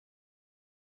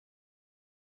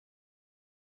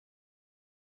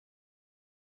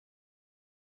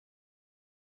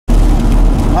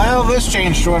this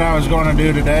changed what I was going to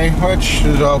do today, which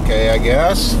is okay, I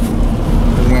guess.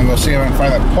 I'm going to go see if I can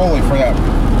find that pulley for that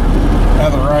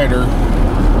other rider.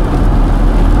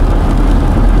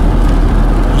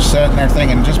 Just sitting there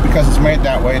thinking, just because it's made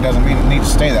that way doesn't mean it needs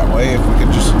to stay that way. If we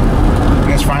could just, I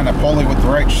guess, find a pulley with the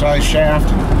right size shaft,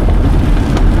 and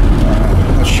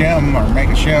a shim, or make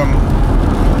a shim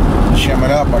it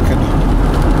up, I could,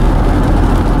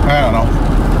 I don't know.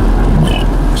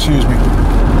 Excuse me.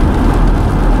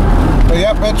 But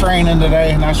yep, it's raining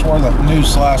today, and I swore the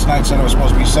news last night said it was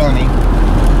supposed to be sunny.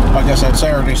 I guess that's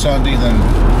Saturday, Sunday, then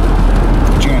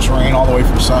chance of rain all the way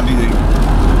from Sunday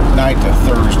night to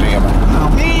Thursday. I'm like, oh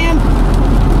man.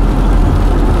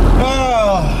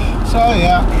 Oh, so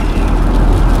yeah.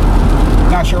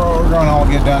 Not sure what we're going to all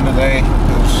get done today.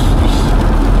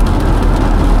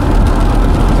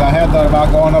 I had thought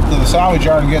about going up to the salvage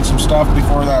yard and get some stuff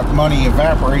before that money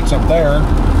evaporates up there.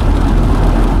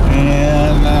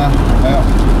 And well,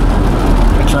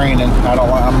 it's raining.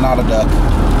 I'm not a duck.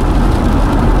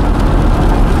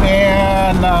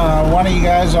 And one of you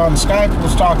guys on Skype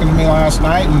was talking to me last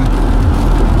night, and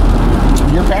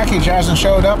your package hasn't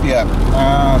showed up yet.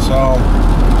 So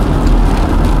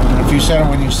if you said it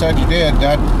when you said you did,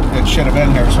 that it should have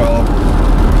been here. So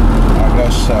I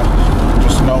guess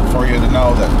just a note for you to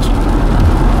know that.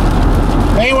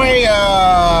 Anyway,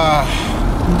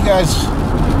 you guys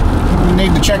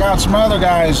need to check out some other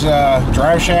guys.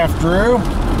 Drive Shaft Drew,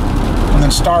 and then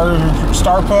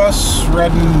Starpuss,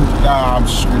 Red, and I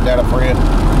screwed that up for you.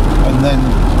 And then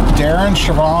Darren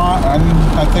Siobhan,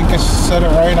 I think I said it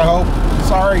right, I hope.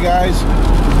 Sorry guys,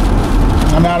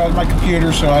 I'm out at my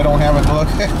computer, so I don't have it to look.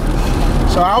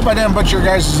 So I hope I didn't butcher your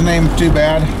guys' name too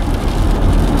bad.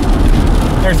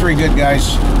 They're three good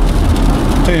guys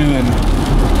too. And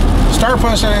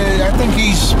Starpuss, I think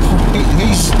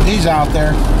he's out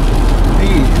there.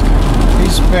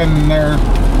 He's been there.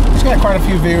 He's got quite a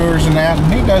few viewers and that,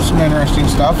 and he does some interesting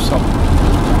stuff. So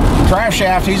Drive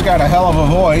Shaft, he's got a hell of a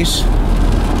voice.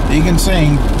 He can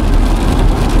sing.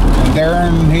 And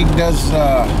Darren, he does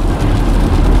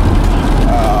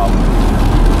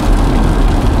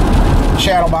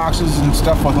shadow boxes and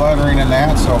stuff with lettering and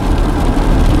that. So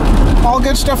all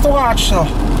good stuff to watch. So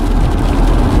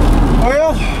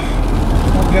well,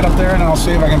 we'll get up there and I'll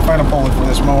see if I can find a pulley for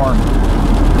this mower.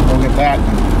 We'll get that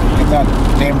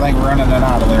damn thing running and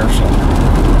out of there. So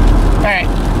alright,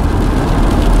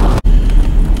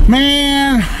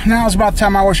 man, now it's about the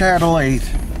time I wish I had a lathe.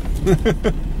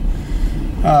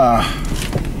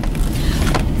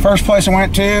 First place I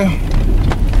went to,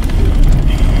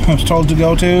 I was told to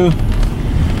go to,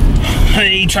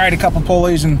 he tried a couple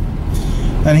pulleys and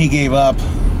then he gave up.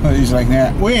 He's like,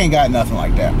 nah, we ain't got nothing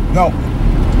like that. Nope,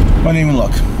 wouldn't even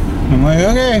look. I'm like,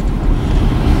 okay.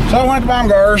 So I went to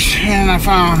Baumgart's and I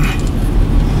found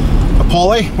a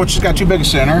pulley, which has got too big a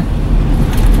center.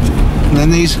 And then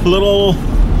these little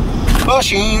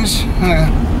bushings,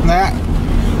 that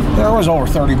there was over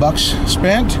 30 bucks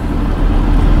spent.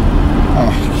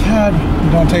 Oh God,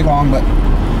 it don't take long, but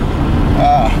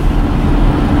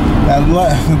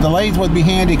the lathe would be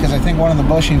handy because I think one of the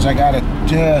bushings I got it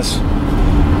just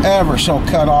ever so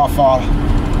cut off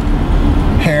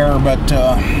hair, but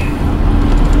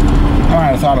I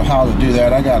might have thought of how to do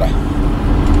that. I got a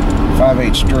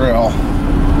 5/8 drill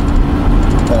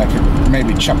that I could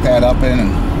maybe chuck that up in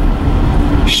and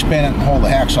spin it and hold the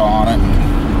hacksaw on it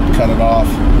and cut it off.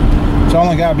 It's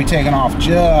only got to be taken off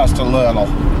just a little.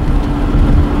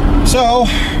 So,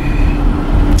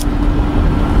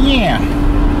 yeah.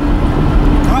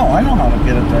 Oh, I know how to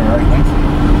get it there right length.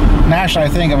 And actually, I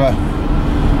think if it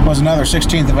was another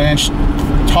 1/16 of an inch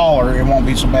taller, it won't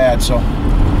be so bad. So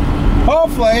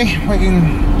hopefully we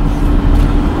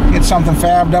can get something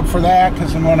fabbed up for that,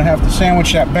 because I'm going to have to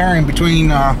sandwich that bearing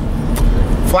between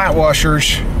flat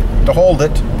washers to hold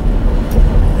it.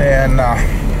 And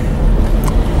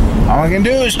all I can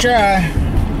do is try.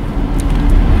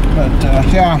 But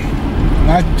yeah,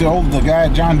 I told the guy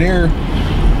at John Deere,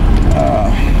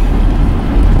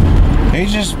 he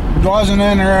just wasn't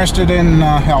interested in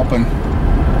helping.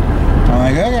 I'm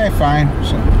like, okay, fine.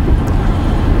 So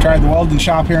tried the welding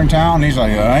shop here in town, and he's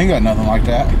like, I ain't got nothing like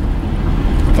that.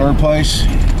 Third place,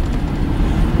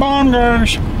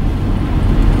 Bonders.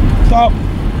 So,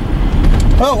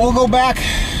 well, we'll go back,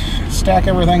 stack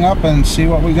everything up, and see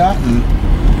what we got, and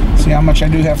see how much I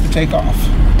do have to take off,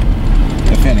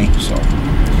 if any. So,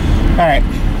 all right.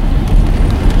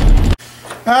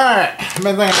 I've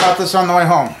been thinking about this on the way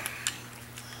home,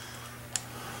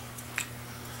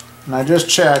 and I just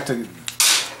checked.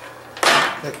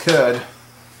 It could.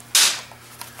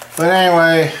 But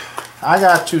anyway, I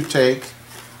got to take,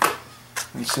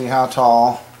 let me see how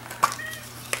tall.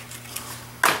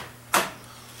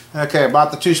 Okay, I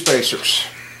bought the two spacers.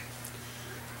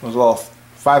 Those little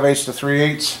 5/8 to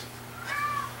 3/8.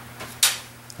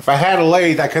 If I had a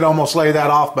lathe, I could almost lay that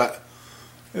off, but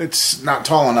it's not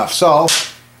tall enough. So,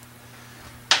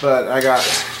 but I got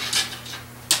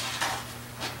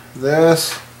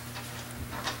this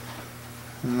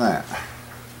and that.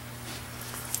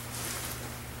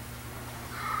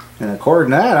 And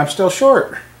according to that, I'm still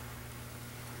short.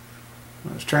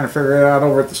 I was trying to figure it out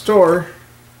over at the store.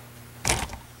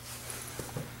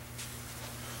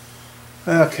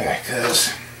 Okay,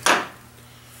 because,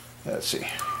 let's see.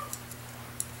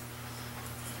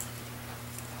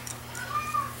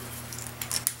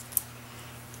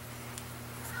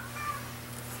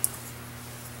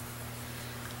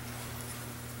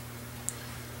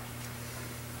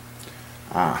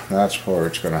 Ah, that's where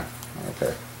it's gonna,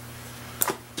 okay.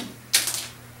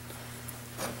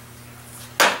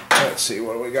 Let's see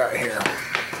what we got here.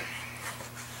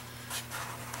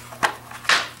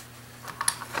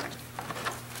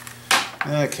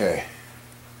 Okay.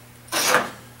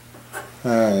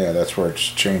 Yeah, that's where it's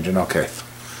changing. Okay.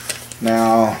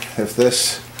 Now, if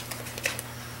this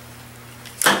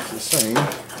is the same,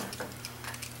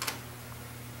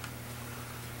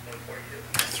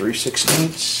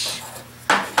 3/16.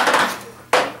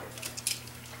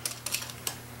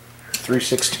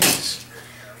 3/16.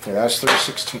 Okay, that's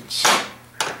 3/16.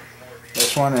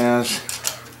 This one is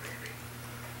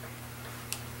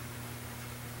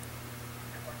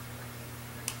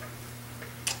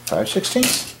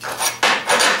 5/16.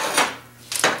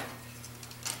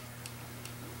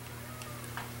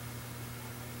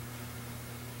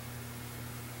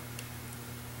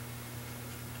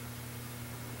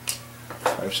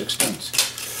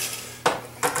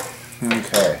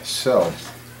 Okay, so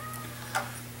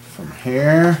from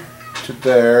here to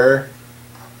there,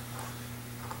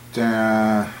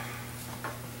 down.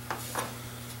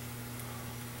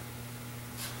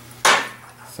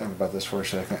 Think about this for a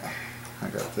second. I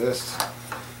got this.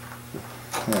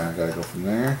 Yeah, I gotta go from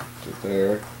there to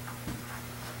there.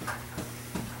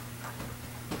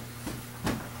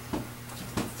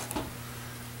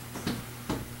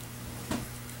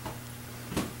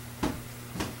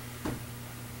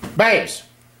 Babes!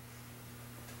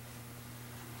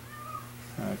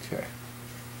 Okay.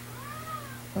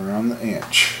 Around the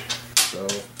inch. So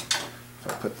if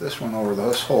I put this one over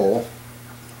this hole,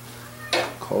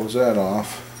 close that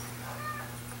off.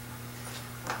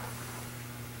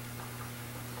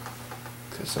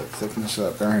 Because that thickness of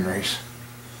that bearing race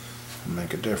will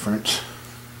make a difference.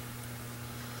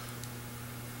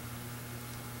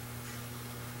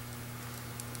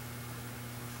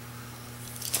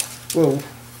 Whoa,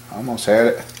 almost had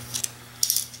it.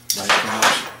 Right now.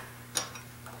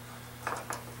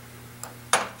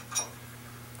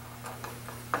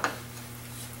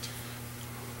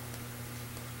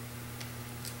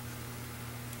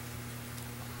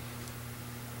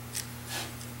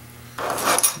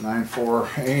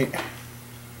 948.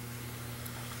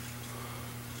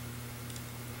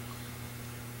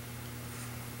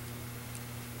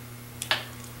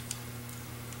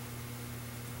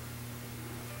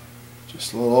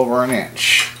 Just a little over an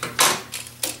inch.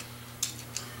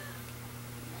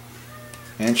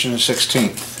 Inch and a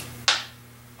 1/16.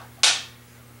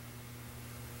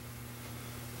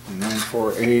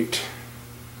 948.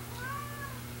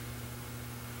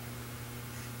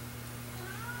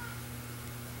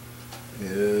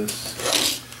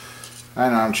 Is, I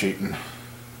know I'm cheating.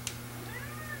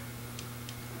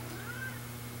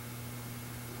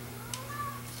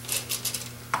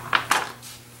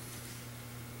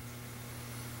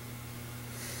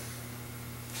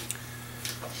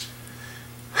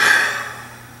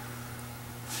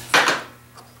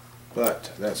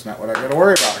 But that's not what I gotta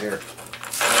worry about here.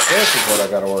 This is what I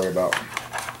gotta worry about.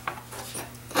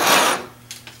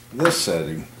 This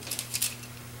setting.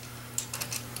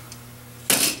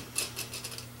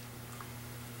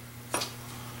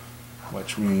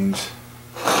 Which means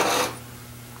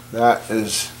that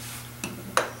is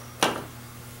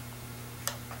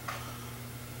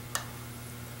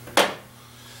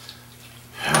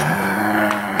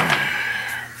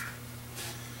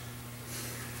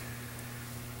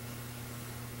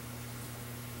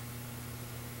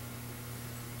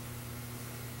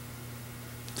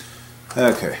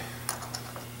okay.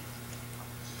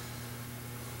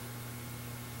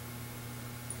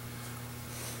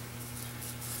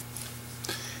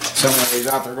 Somebody's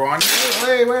out there going, wait.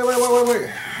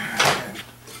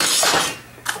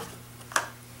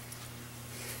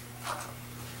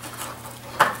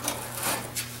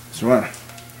 So what?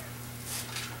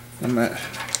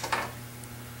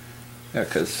 Yeah,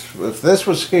 because if this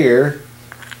was here,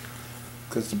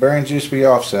 because the bearings used to be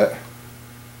offset.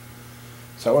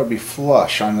 So that would be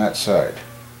flush on that side.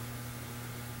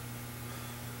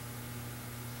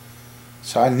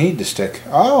 So I need to stick,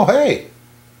 oh hey!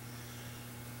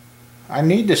 I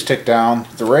need to stick down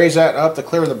to raise that up to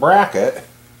clear the bracket.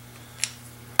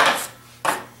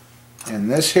 And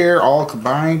this here all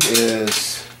combined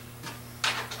is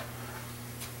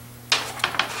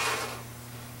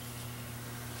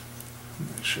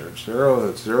make sure it's 0,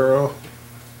 that's 0.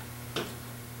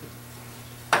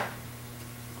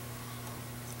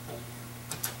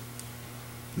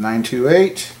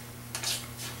 $928,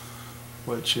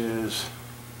 which is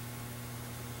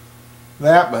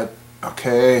that, but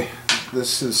okay,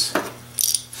 this is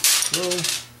whoa,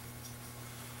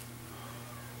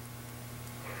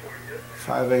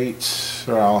 5/8,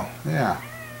 well, yeah,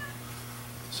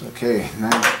 it's okay.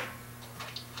 Now,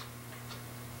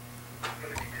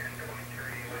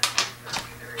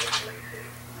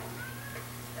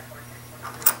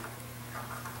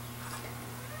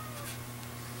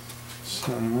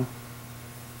 so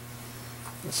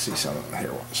let's see some of the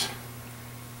here ones.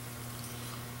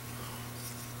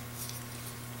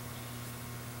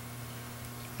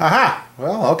 Aha!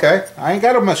 Well, okay. I ain't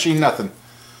got to machine nothing.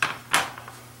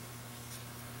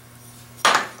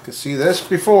 Could see this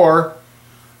before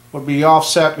would be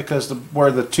offset because where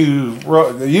the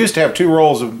they used to have 2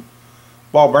 rolls of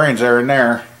ball bearings there and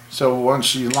there. So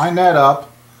once you line that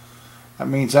up, that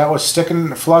means that was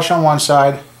sticking flush on one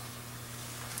side,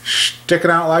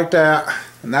 sticking out like that,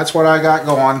 and that's what I got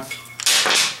going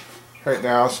right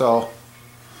now. So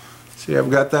see,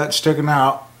 I've got that sticking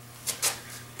out.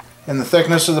 And the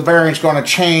thickness of the bearing is going to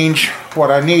change what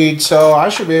I need, so I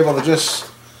should be able to just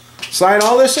slide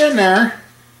all this in there.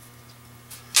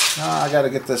 I got to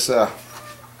get this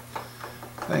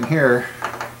thing here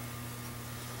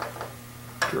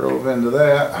drove into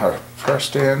that, or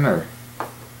pressed in, or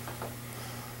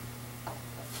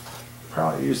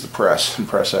probably use the press and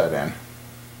press that in.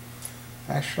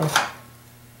 Actually,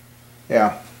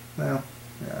 yeah, well,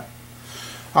 yeah.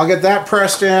 I'll get that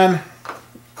pressed in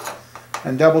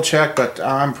and double check, but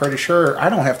I'm pretty sure I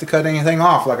don't have to cut anything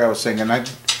off like I was thinking. I'm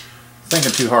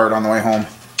thinking too hard on the way home.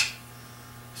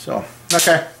 So,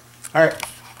 okay. Alright.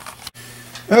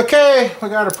 Okay, we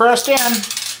got it pressed in.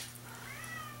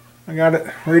 I got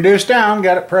it reduced down,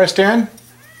 got it pressed in.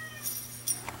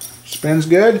 Spins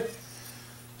good.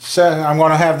 So I'm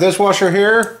going to have this washer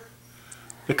here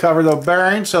to cover the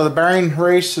bearing, so the bearing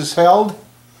race is held.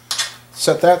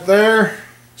 Set that there,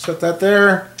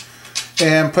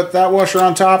 and put that washer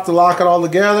on top to lock it all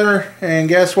together, and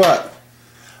guess what?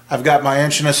 I've got my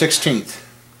 1 1/16.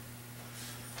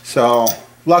 So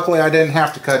luckily I didn't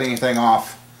have to cut anything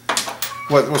off.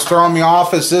 What was throwing me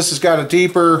off is this has got a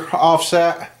deeper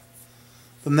offset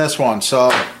than this one.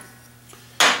 So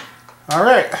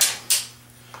alright,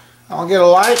 I'll get a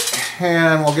light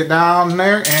and we'll get down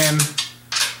there and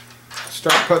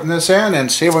start putting this in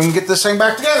and see if we can get this thing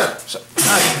back together. So,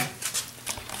 right.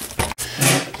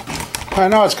 I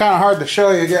know it's kind of hard to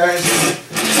show you guys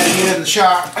in the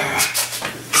shop,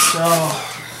 so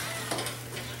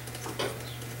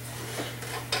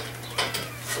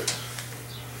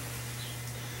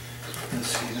let's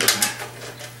see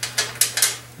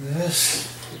this.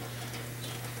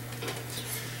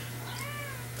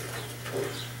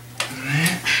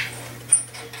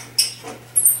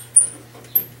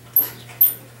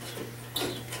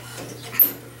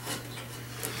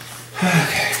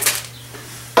 Okay.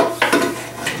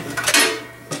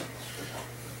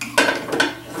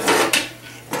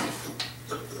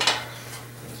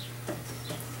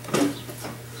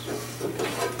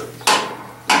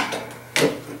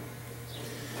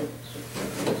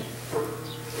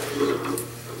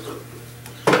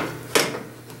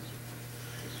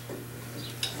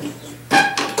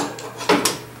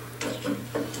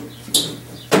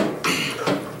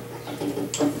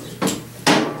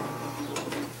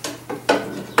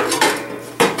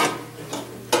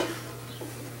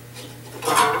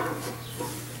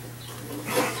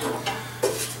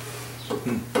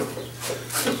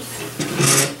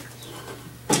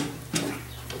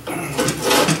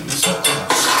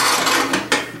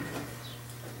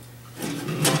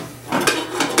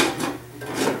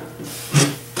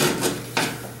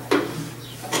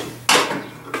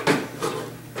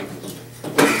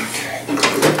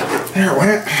 There it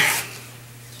went.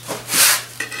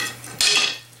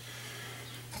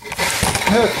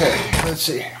 Okay, let's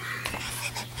see.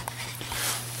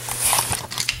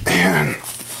 And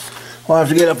we'll have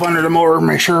to get up under the mower and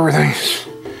make sure everything's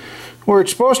where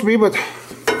it's supposed to be, but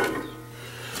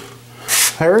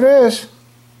there it is.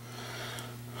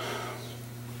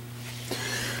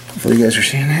 Hopefully you guys are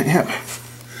seeing that. Yep.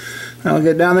 I'll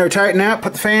get down there, tighten that,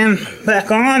 put the fan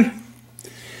back on,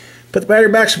 put the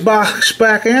battery box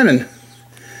back in, and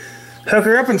hook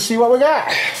her up and see what we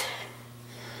got.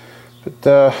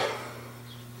 But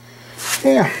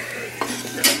yeah.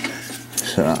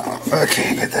 So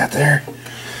okay, get that there.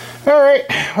 All right.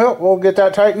 Well, we'll get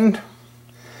that tightened,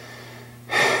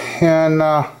 and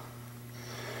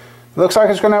looks like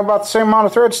it's going to have about the same amount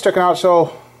of thread sticking out,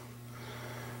 so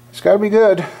it's got to be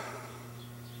good.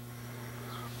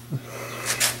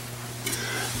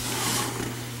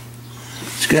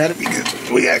 It's got to be good.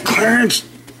 We got clearance.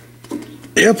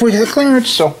 Yep, we got clearance.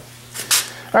 So, all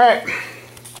right.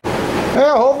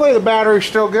 Well, hopefully the battery's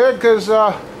still good, because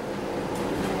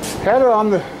had it on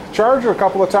the charger a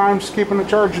couple of times, keeping it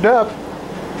charged up.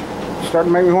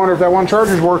 Starting to make me wonder if that one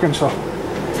charger's working. So,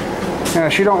 yeah,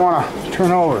 she don't want to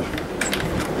turn over.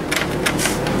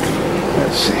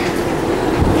 Let's see.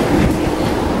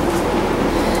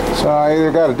 So I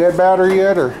either got a dead battery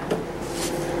yet, or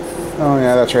oh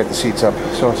yeah, that's right, the seat's up,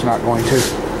 so it's not going to.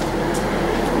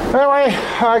 Anyway,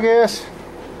 I guess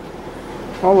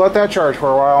I'll let that charge for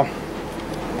a while.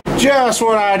 Just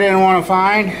what I didn't want to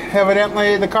find.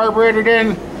 Evidently the carburetor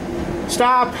didn't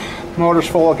stop. Motor's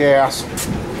full of gas.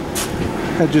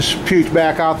 It just puked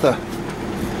back out the...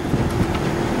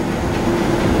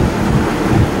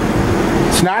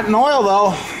 It's not in oil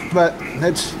though, but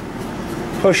it's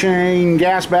pushing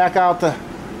gas back out the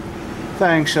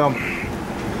thing, so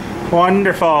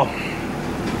wonderful.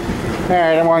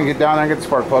 Alright, I'm going to get down there and get the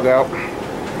spark plug out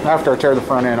after I tear the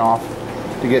front end off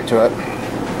to get to it.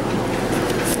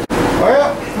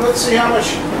 Well, let's see how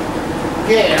much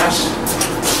gas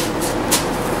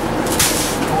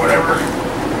or whatever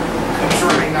comes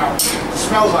running out. It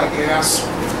smells like gas.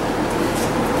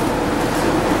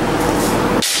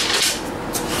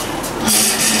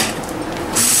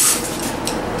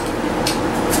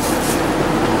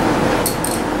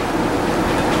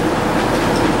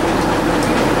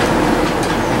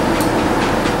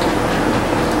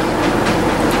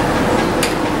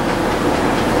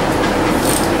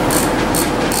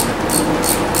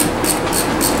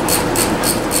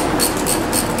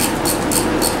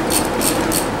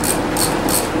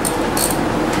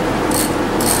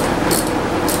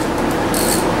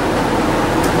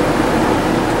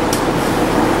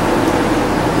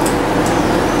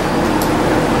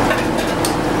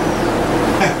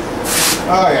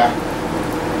 Oh yeah.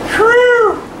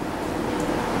 Whew!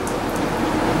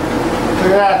 Look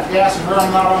at that, the gas is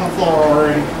running out on the floor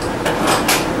already.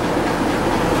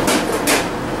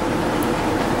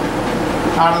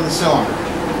 Out of the cylinder.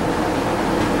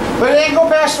 But it ain't go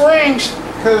past the rings,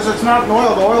 because it's not in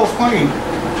oil, the oil's clean.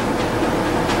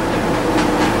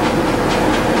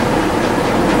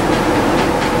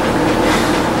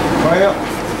 Well.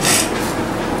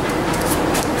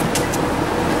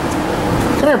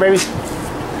 Come here, baby.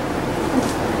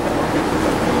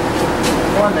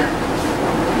 Go in there.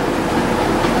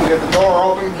 Get the door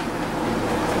open.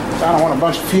 I don't want a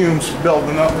bunch of fumes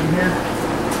building up in here.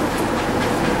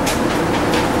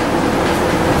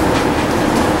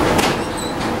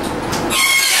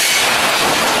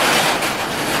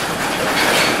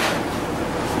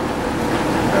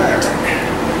 Alright.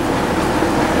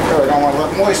 Really don't want to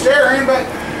let moist air in, but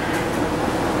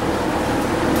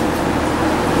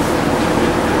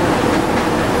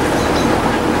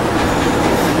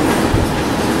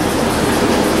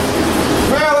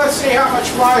see how much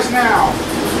flies now.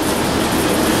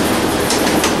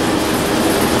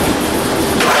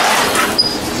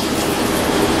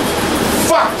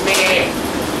 Fuck me.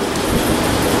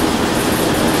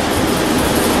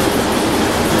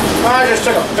 I just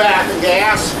took a bath of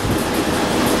gas.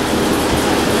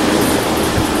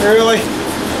 Really?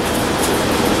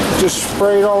 Just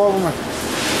sprayed all over my...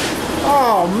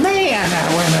 Oh man,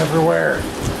 that went everywhere.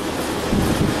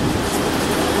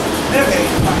 Okay.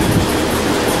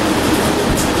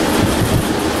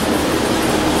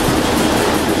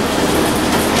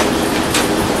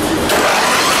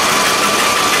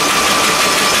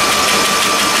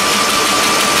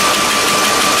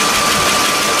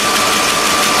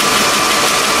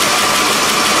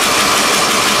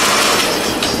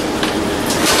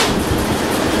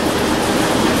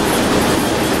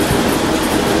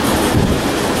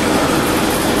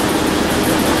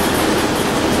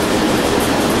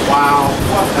 Wow,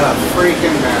 what a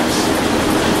freaking mess.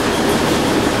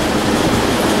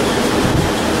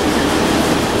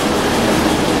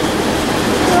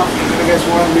 Well, I guess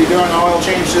we'll be doing an oil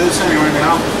change to this anyway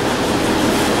now.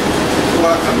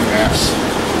 What a mess.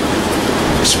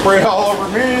 Spray all over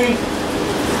me.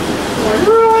 Like,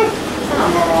 really?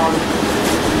 Come on.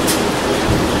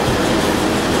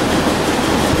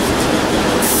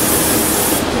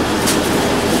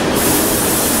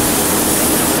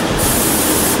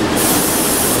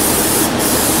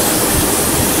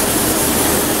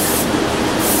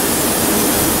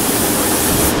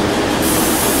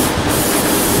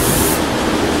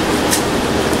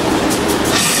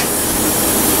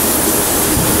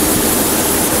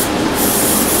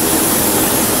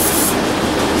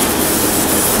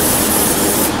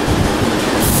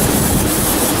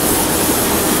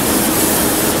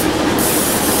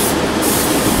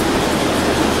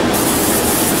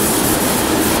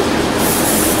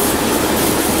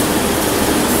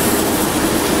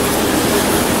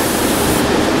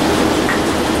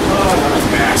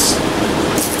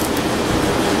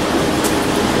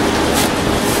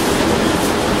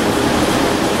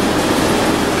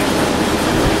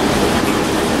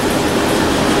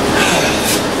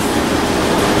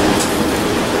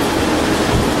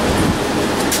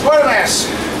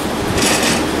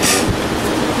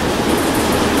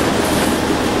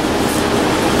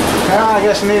 I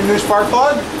guess I need a new spark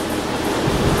plug.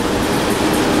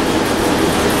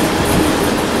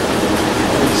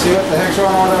 Let's see what the heck's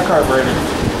going on with that carburetor.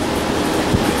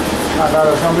 I thought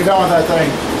I was going to be done with that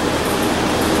thing.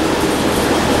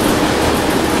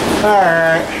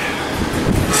 Alright.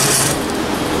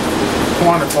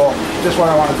 Wonderful. Just what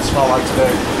I wanted to smell like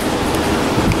today.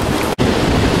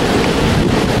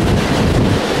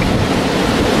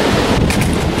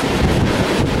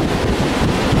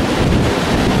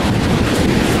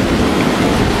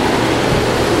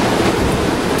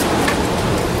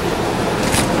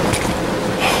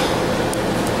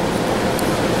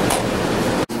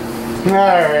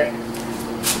 Alright.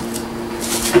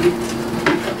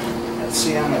 Let's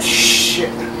see how much shit.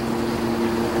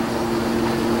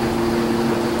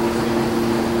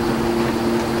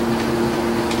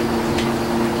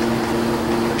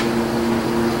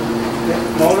 Yeah,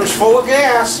 motor's full of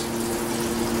gas.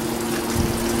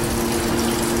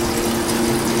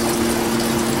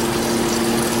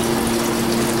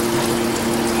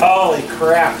 Holy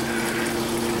crap.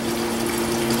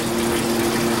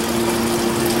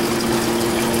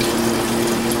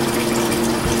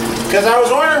 Because I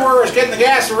was wondering where I was getting the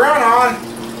gas to run on.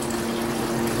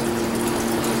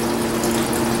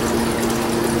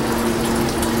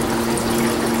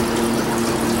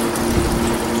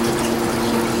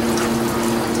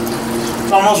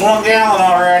 It's almost 1 gallon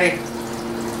already.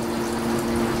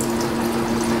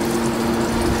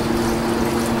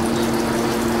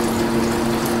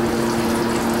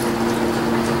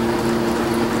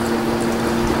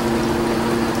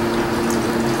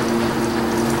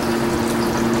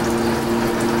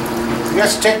 I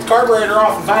guess take the carburetor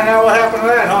off and find out what happened to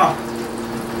that, huh?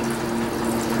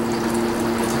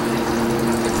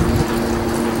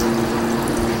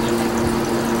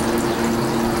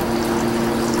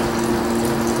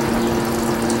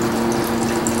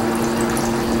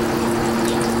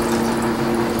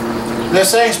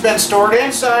 This thing's been stored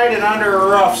inside and under a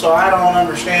roof, so I don't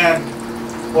understand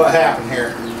what happened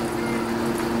here.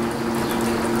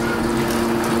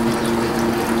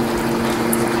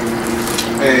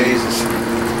 Jesus.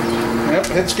 Yep,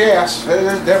 it's gas. It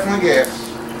is definitely gas.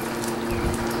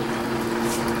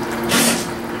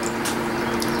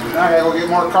 Now I gotta go get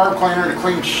more carb cleaner to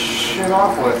clean shit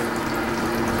off with.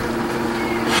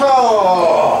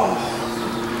 Oh!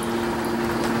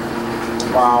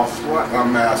 Wow, what a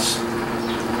mess.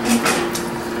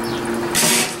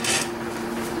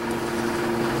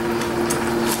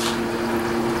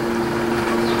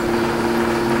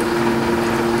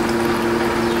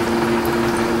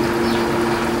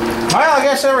 Well, I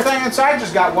guess everything inside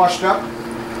just got washed up. I'm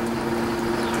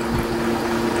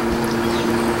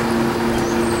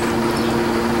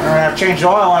gonna have to change the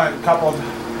oil on it I'm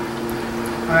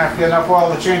gonna have to get enough oil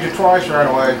to change it twice right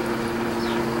away.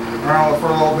 Run it for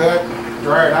a little bit,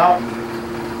 dry it out.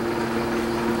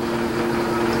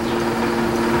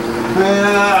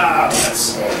 Let's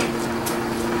see.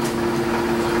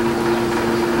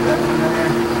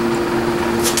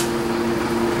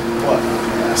 What a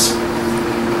mess.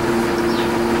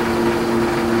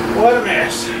 What a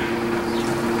mess.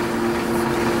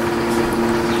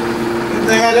 Good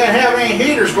thing I didn't have any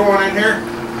heaters going in here.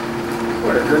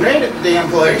 Would have grenaded the damn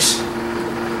place.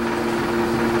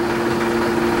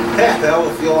 Hell,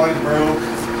 the fuel line broke.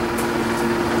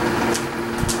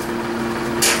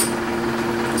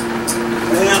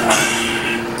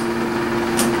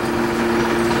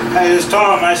 I just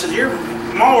told him, I said, your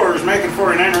mower is making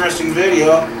for an interesting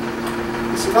video.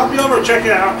 I said, I'll be over to check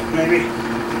it out, maybe.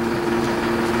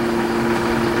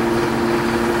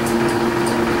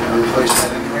 I'll replace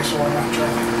that anyway, so I'm not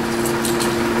trying to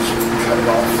cut it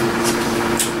off.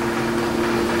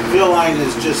 Fuel line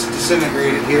is just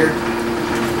disintegrated here.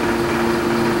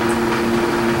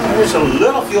 There's a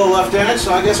little fuel left in it,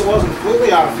 so I guess it wasn't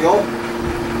completely out of fuel.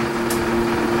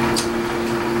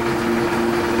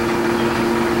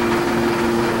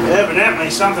 Evidently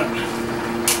something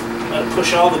that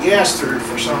push all the gas through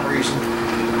for some reason.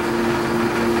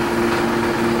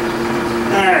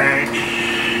 Alright.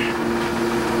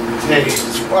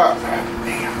 Jesus, what?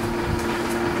 Damn.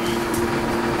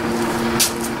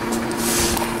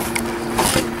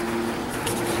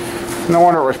 No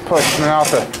wonder it was pushing out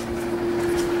the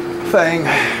thing,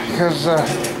 because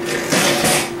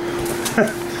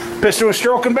piston was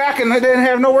stroking back and they didn't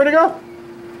have nowhere to go.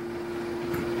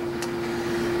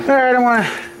 Alright, I want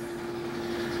to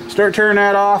start turning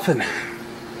that off and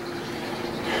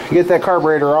get that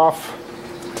carburetor off.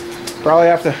 Probably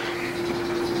have to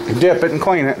dip it and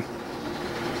clean it.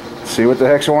 See what the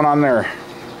heck's going on there.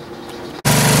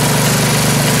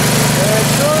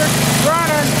 It's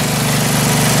running.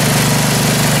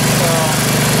 So,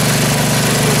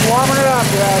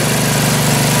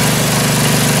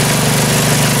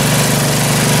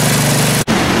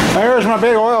 There's my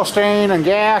big oil stain and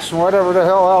gas and whatever the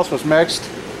hell else was mixed.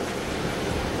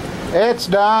 It's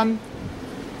done.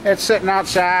 It's sitting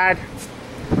outside,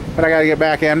 but I gotta get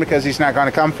back in because he's not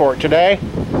gonna come for it today.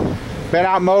 Been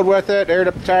out and mowed with it, aired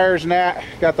up the tires and that,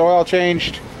 got the oil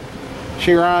changed.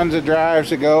 She runs, it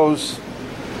drives, it goes.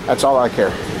 That's all I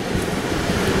care.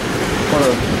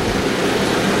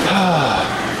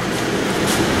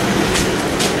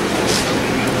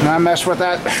 Not mess with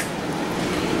that.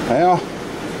 Well,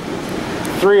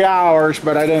 3 hours,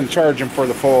 but I didn't charge him for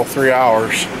the full 3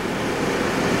 hours.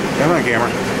 Come on,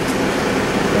 camera.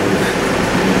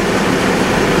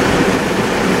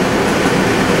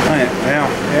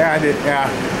 Yeah, I did. Yeah.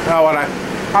 Oh, what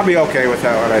I'll be okay with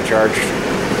that. What I charged.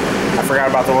 I forgot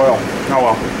about the oil. Oh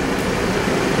well.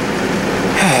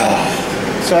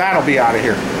 So that'll be out of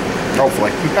here,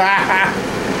 hopefully.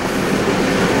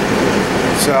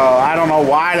 So I don't know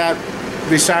why that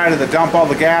decided to dump all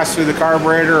the gas through the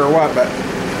carburetor or what, but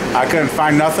I couldn't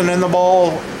find nothing in the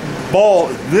bowl.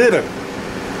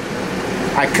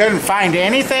 I couldn't find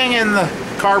anything in the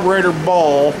carburetor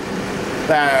bowl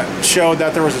that showed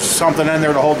that there was something in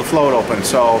there to hold the float open.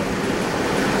 So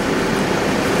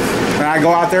then I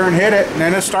go out there and hit it, and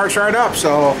then it starts right up.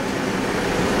 So,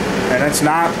 and it's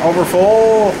not over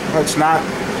full, it's not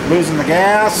losing the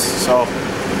gas. So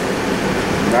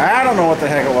I don't know what the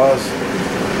heck it was.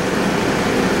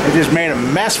 It just made a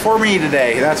mess for me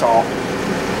today, that's all.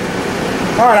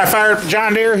 Alright, I fired up the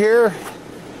John Deere here.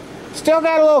 Still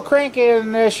got a little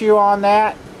cranking issue on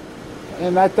that.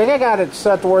 And I think I got it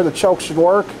set to where the choke should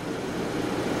work.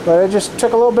 But it just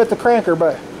took a little bit to crank her,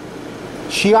 but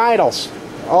she idles.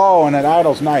 Oh, and it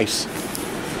idles nice.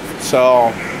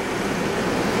 So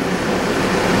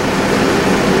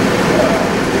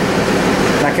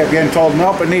I kept getting told,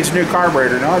 nope, it needs a new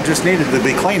carburetor. No, it just needed to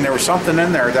be clean. There was something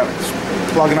in there that was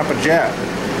plugging up a jet.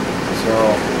 So,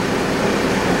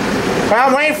 well,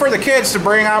 I'm waiting for the kids to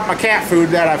bring out my cat food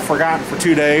that I've forgotten for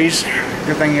 2 days.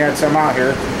 Good thing you had some out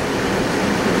here.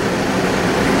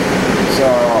 So,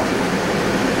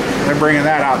 they're bringing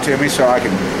that out to me so I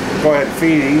can go ahead and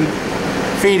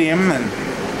feed him and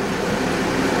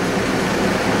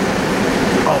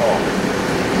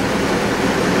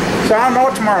so I don't know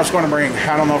what tomorrow's going to bring.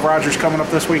 I don't know if Roger's coming up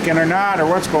this weekend or not, or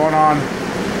what's going on.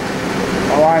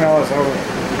 All I know is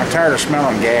I'm tired of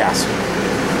smelling gas.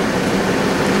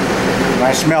 And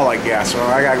I smell like gas, so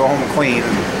I gotta go home and clean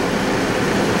and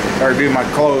or do my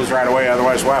clothes right away.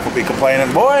 Otherwise, wife will be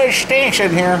complaining, "Boy, it stinks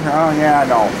in here." Oh yeah, I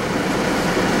know.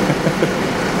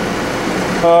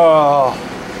 Oh,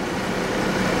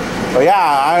 but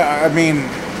yeah, I mean,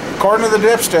 according to the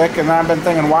dipstick, and I've been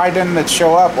thinking, why didn't it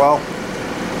show up? Well,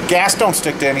 gas don't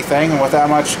stick to anything, and with that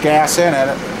much gas in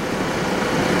it,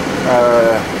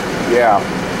 yeah.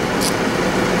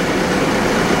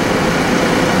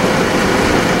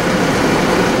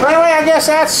 But anyway, I guess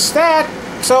that's that.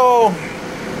 So,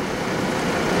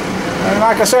 and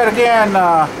like I said again,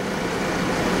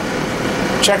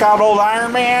 check out Old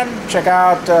Iron Man, check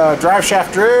out Drive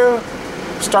Shaft Drew,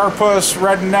 Starpuss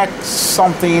Redneck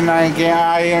something.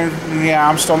 Yeah,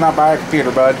 I'm still not by a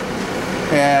computer, bud.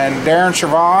 And Darren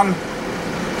Siobhan,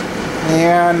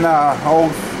 and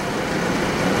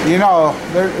you know,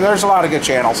 there's a lot of good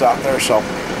channels out there. So,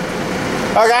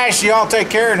 well, guys, you all take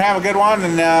care and have a good one,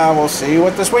 and we'll see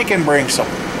what this weekend brings. So,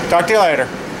 talk to you later.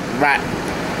 Bye.